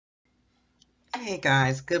Hey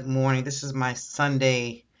guys, good morning. This is my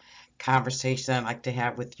Sunday conversation I'd like to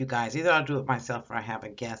have with you guys. Either I'll do it myself or I have a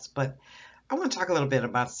guest, but I want to talk a little bit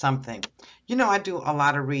about something. I do a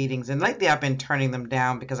lot of readings, and lately I've been turning them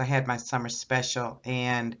down because I had my summer special,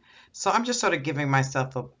 and so I'm just sort of giving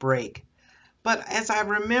myself a break. But as I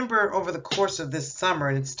remember over the course of this summer,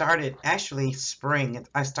 and it started actually spring,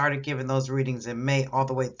 I started giving those readings in May all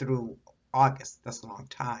the way through August. That's a long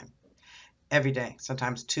time. Every day,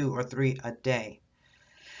 sometimes two or three a day.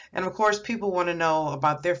 And of course, people want to know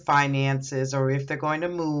about their finances or if they're going to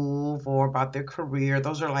move or about their career.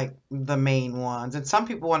 Those are like the main ones. And some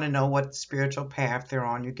people want to know what spiritual path they're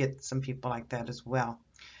on. You get some people like that as well.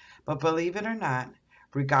 But believe it or not,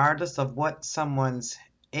 regardless of what someone's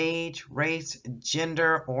age, race,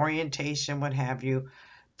 gender, orientation, what have you,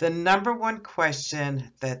 the number one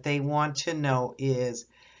question that they want to know is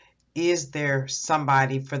there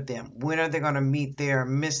somebody for them? When are they going to meet their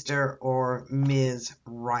Mr. or Ms.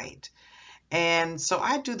 Right? And so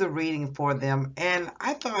I do the reading for them, and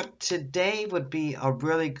I thought today would be a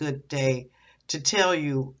really good day to tell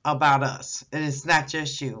you about us. And it's not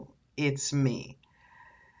just you, it's me.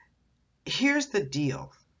 Here's the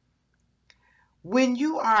deal. When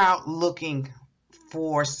you are out looking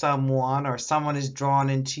for someone or someone is drawn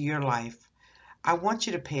into your life, I want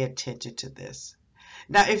you to pay attention to this.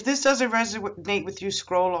 Now, if this doesn't resonate with you,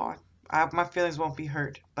 scroll on. My feelings won't be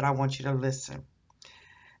hurt, but I want you to listen.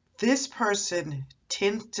 This person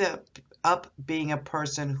tends to up being a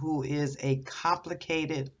person who is a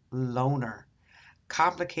complicated loner.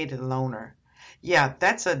 Complicated loner. Yeah,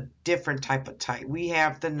 that's a different type. We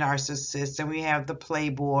have the narcissists, and we have the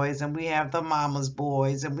playboys, and we have the mama's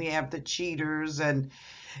boys, and we have the cheaters, and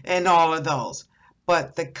all of those.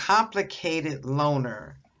 But the complicated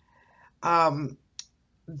loner,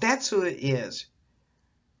 that's who it is.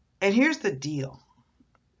 And here's the deal.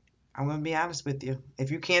 I'm going to be honest with you.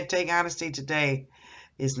 If you can't take honesty today,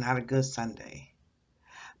 it's not a good Sunday.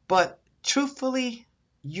 But truthfully,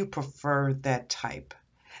 you prefer that type.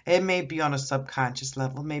 It may be on a subconscious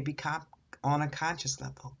level, maybe on a conscious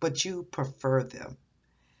level, but you prefer them.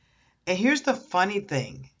 And here's the funny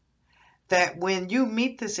thing, that when you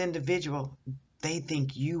meet this individual, they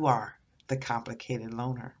think you are the complicated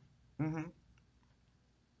loner.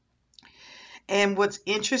 And what's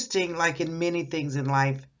interesting, like in many things in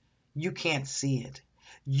life, you can't see it.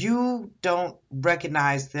 You don't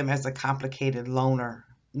recognize them as a complicated loner.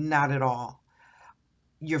 Not at all.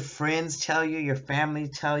 Your friends tell you, your family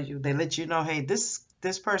tell you, they let you know, hey, this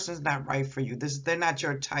person's not right for you. They're not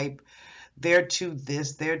your type. They're too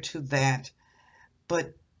this, they're too that.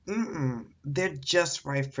 But they're just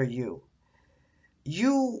right for you.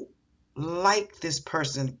 You like this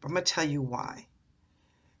person. I'm going to tell you why.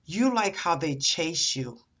 You like how they chase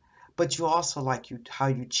you, but you also like how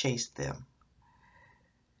you chase them.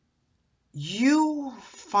 You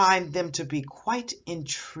find them to be quite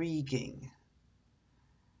intriguing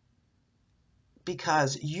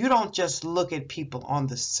because you don't just look at people on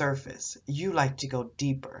the surface. You like to go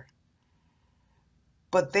deeper.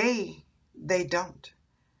 But they don't.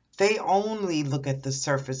 They only look at the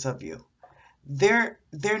surface of you. They're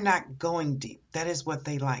not going deep. That is what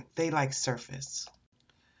they like. They like surface.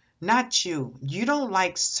 Not you. You don't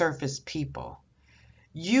like surface people.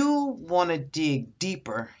 You want to dig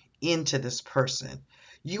deeper into this person.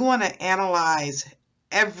 You want to analyze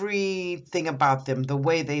everything about them, the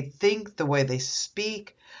way they think, the way they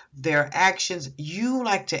speak, their actions. You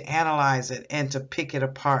like to analyze it and to pick it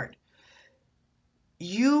apart.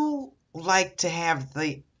 You like to have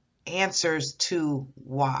the answers to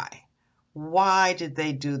why. Why did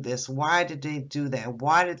they do this? Why did they do that?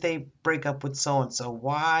 Why did they break up with so-and-so?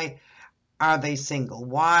 Why are they single?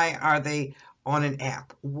 Why are they on an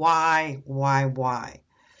app? Why?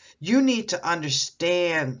 You need to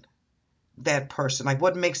understand that person, like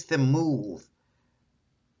what makes them move.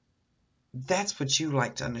 That's what you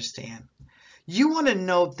like to understand. You want to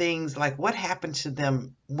know things like what happened to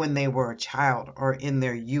them when they were a child or in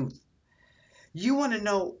their youth. You want to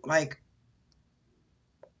know like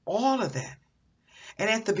all of that. And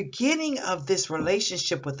at the beginning of this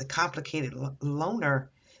relationship with the complicated loner,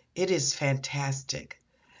 it is fantastic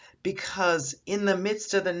because in the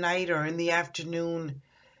midst of the night or in the afternoon,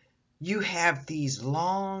 you have these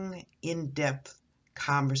long, in-depth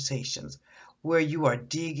conversations where you are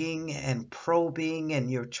digging and probing and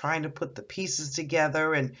you're trying to put the pieces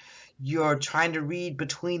together and you're trying to read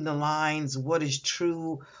between the lines what is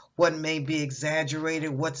true, what may be exaggerated,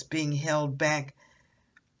 what's being held back.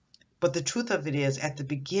 But the truth of it is, at the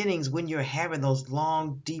beginnings, when you're having those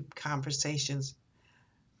long, deep conversations,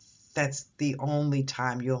 that's the only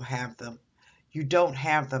time you'll have them. you don't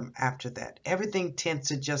have them after that. Everything tends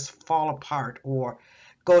to just fall apart or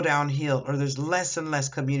go downhill, or there's less and less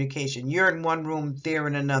communication. You're in one room, they're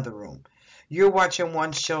in another room. You're watching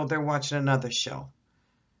one show, they're watching another show.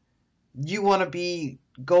 You want to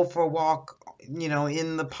go for a walk,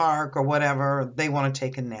 in the park or whatever, they want to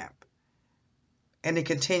take a nap. And it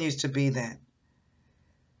continues to be that.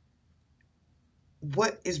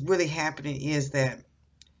 What is really happening is that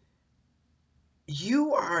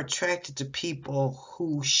you are attracted to people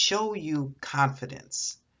who show you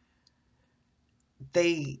confidence.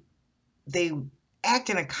 They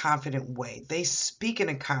act in a confident way. They speak in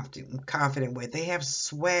a confident way. They have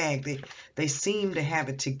swag. They seem to have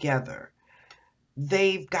it together.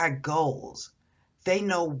 They've got goals. They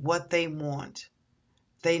know what they want.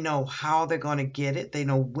 They know how they're going to get it. They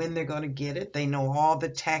know when they're going to get it. They know all the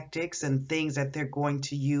tactics and things that they're going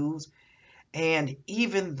to use. And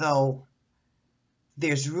even though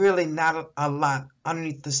there's really not a lot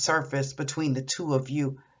underneath the surface between the two of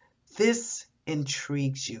you, this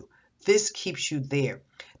intrigues you. This keeps you there.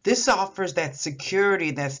 This offers that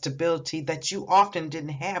security, that stability that you often didn't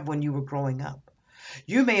have when you were growing up.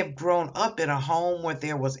 You may have grown up in a home where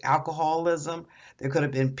there was alcoholism. There could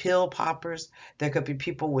have been pill poppers. There could be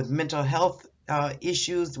people with mental health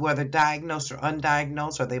issues, whether diagnosed or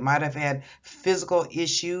undiagnosed, or they might have had physical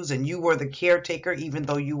issues and you were the caretaker even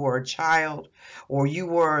though you were a child, or you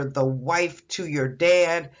were the wife to your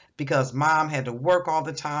dad because mom had to work all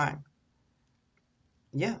the time.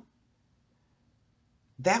 Yeah,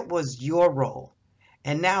 that was your role.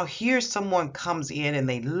 And now here someone comes in and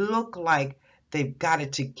they look like they've got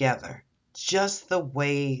it together just the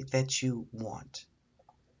way that you want.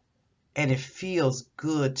 And it feels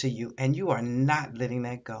good to you, and you are not letting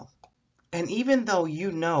that go. And even though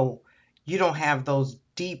you know you don't have those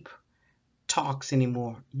deep talks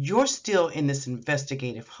anymore, you're still in this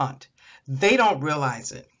investigative hunt. They don't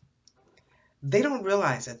realize it. They don't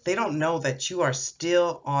realize it. They don't know that you are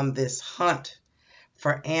still on this hunt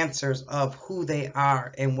for answers of who they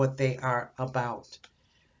are and what they are about.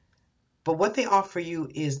 But what they offer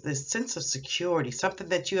you is this sense of security, something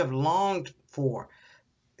that you have longed for.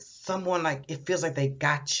 Someone like, it feels like they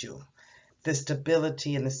got you, the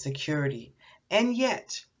stability and the security. And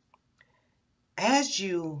yet, as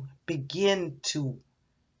you begin to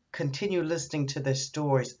continue listening to their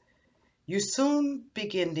stories, you soon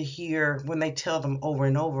begin to hear, when they tell them over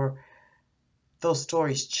and over, those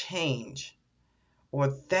stories change,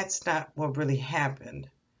 or that's not what really happened.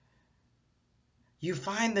 You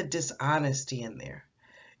find the dishonesty in there.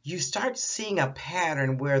 You start seeing a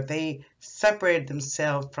pattern where they separated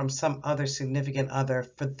themselves from some other significant other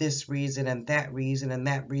for this reason and that reason and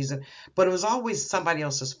that reason, but it was always somebody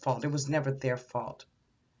else's fault. It was never their fault.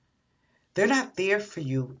 They're not there for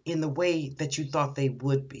you in the way that you thought they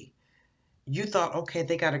would be. You thought, okay,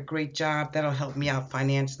 they got a great job. That'll help me out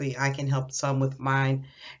financially. I can help some with mine.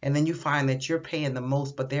 And then you find that you're paying the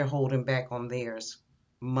most, but they're holding back on theirs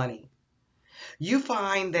money. You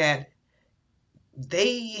find that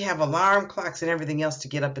they have alarm clocks and everything else to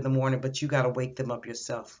get up in the morning, but you got to wake them up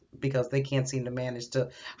yourself because they can't seem to manage to.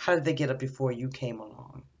 How did they get up before you came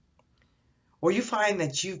along? Or you find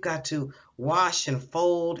that you've got to wash and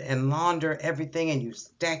fold and launder everything, and you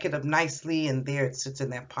stack it up nicely, and there it sits in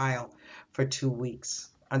that pile for 2 weeks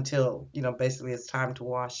until, basically it's time to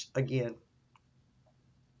wash again.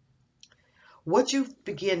 What you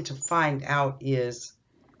begin to find out is,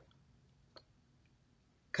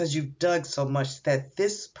 because you've dug so much, that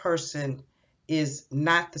this person is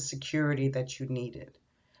not the security that you needed.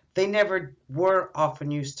 They never were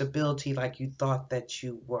offering you stability like you thought that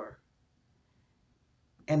you were.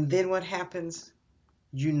 And then what happens?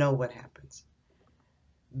 You know what happens.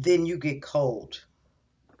 Then you get cold.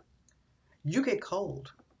 You get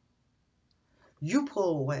cold. You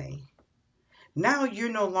pull away. Now you're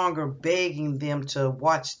no longer begging them to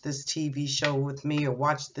watch this TV show with me or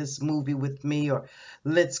watch this movie with me or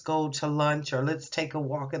let's go to lunch or let's take a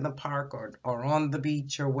walk in the park or on the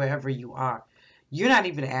beach or wherever you are. You're not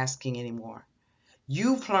even asking anymore.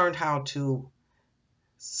 You've learned how to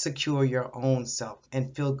secure your own self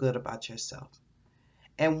and feel good about yourself.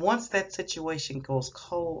 And once that situation goes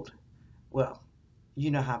cold, well,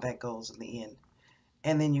 you know how that goes in the end.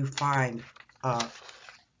 And then you find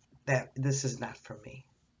that this is not for me.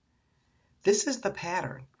 This is the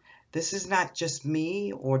pattern. This is not just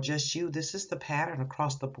me or just you. This is the pattern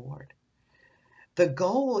across the board. The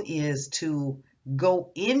goal is to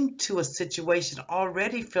go into a situation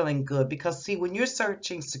already feeling good because, see, when you're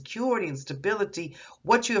searching security and stability,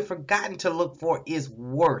 what you have forgotten to look for is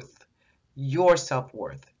worth, your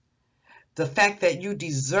self-worth. The fact that you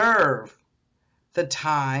deserve the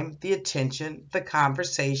time, the attention, the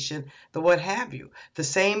conversation, the what have you. The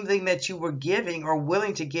same thing that you were giving or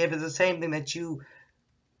willing to give is the same thing that you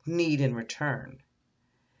need in return.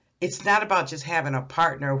 It's not about just having a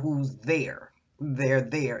partner who's there. They're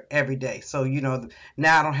there every day. So,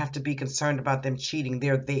 now I don't have to be concerned about them cheating.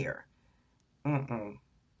 They're there. Mm-mm.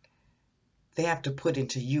 They have to put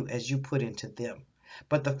into you as you put into them.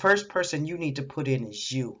 But the first person you need to put in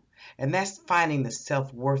is you. And that's finding the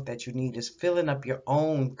self-worth that you need, is filling up your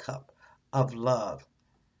own cup of love.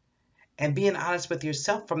 And being honest with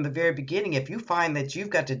yourself from the very beginning. If you find that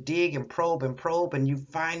you've got to dig and probe and you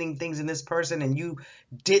finding things in this person and you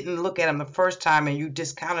didn't look at them the first time and you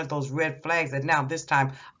discounted those red flags, that now this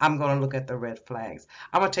time I'm going to look at the red flags.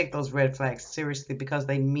 I'm going to take those red flags seriously because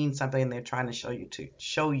they mean something and they're trying to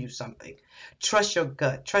show you something. Trust your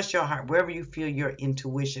gut, trust your heart, wherever you feel your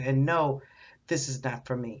intuition, and know this is not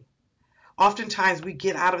for me. Oftentimes we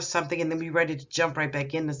get out of something and then we're ready to jump right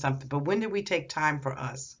back into something. But when did we take time for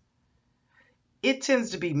us? It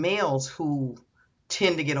tends to be males who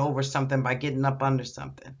tend to get over something by getting up under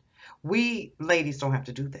something. We ladies don't have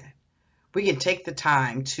to do that. We can take the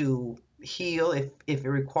time to heal if it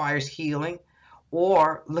requires healing,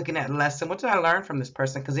 or looking at lesson. What did I learn from this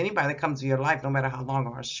person? Because anybody that comes to your life, no matter how long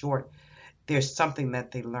or how short, there's something that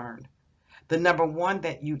they learned. The number one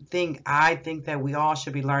that I think that we all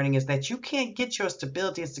should be learning is that you can't get your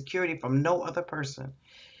stability and security from no other person.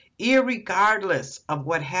 Irregardless of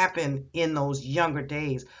what happened in those younger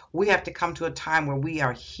days, we have to come to a time where we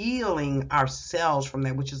are healing ourselves from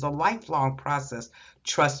that, which is a lifelong process.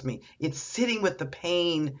 Trust me, it's sitting with the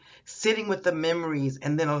pain, sitting with the memories,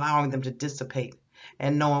 and then allowing them to dissipate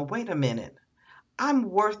and knowing, wait a minute,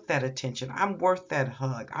 I'm worth that attention. I'm worth that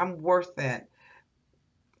hug. I'm worth that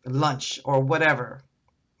lunch or whatever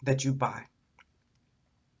that you buy.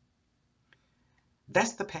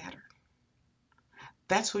 That's the pattern.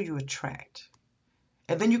 That's who you attract.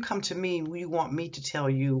 And then you come to me, you want me to tell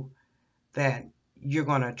you that you're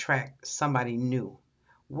going to attract somebody new.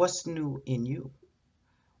 What's new in you?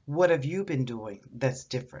 What have you been doing that's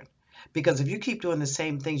different? Because if you keep doing the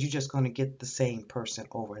same things, you're just going to get the same person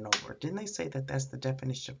over and over. Didn't they say that that's the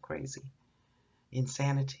definition of crazy?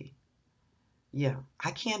 Insanity. Yeah,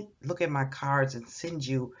 I can't look at my cards and send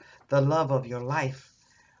you the love of your life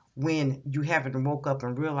when you haven't woke up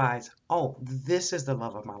and realized, oh, this is the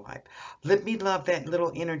love of my life. Let me love that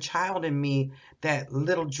little inner child in me, that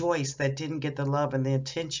little Joyce that didn't get the love and the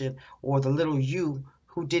attention, or the little you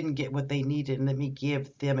who didn't get what they needed, and let me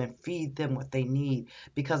give them and feed them what they need.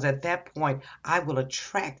 Because at that point, I will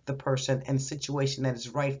attract the person and situation that is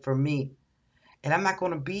right for me. And I'm not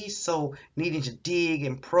going to be so needing to dig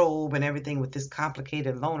and probe and everything with this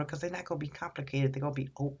complicated loner, because they're not going to be complicated. They're going to be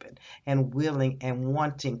open and willing and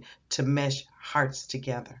wanting to mesh hearts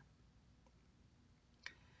together.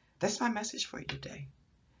 That's my message for you today.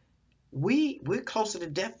 We're closer to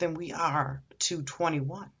death than we are to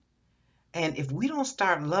 21. And if we don't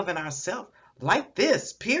start loving ourselves like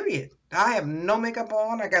this, period. I have no makeup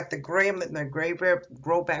on. I got the gray. I'm letting the gray hair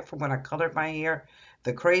grow back from when I colored my hair.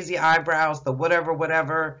 The crazy eyebrows, the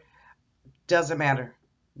whatever. Doesn't matter.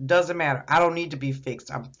 Doesn't matter. I don't need to be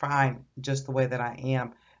fixed. I'm fine just the way that I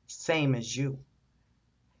am. Same as you.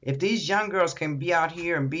 If these young girls can be out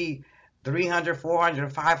here and be 300,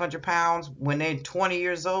 400, 500 pounds when they're 20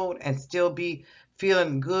 years old and still be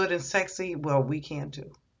feeling good and sexy, well, we can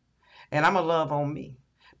too. And I'm going to love on me.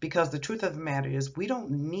 Because the truth of the matter is, we don't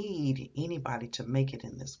need anybody to make it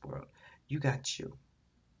in this world. You got you.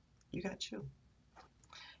 You got you.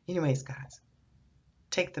 Anyways, guys,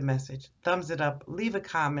 take the message. Thumbs it up. Leave a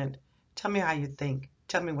comment. Tell me how you think.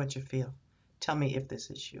 Tell me what you feel. Tell me if this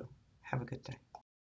is you. Have a good day.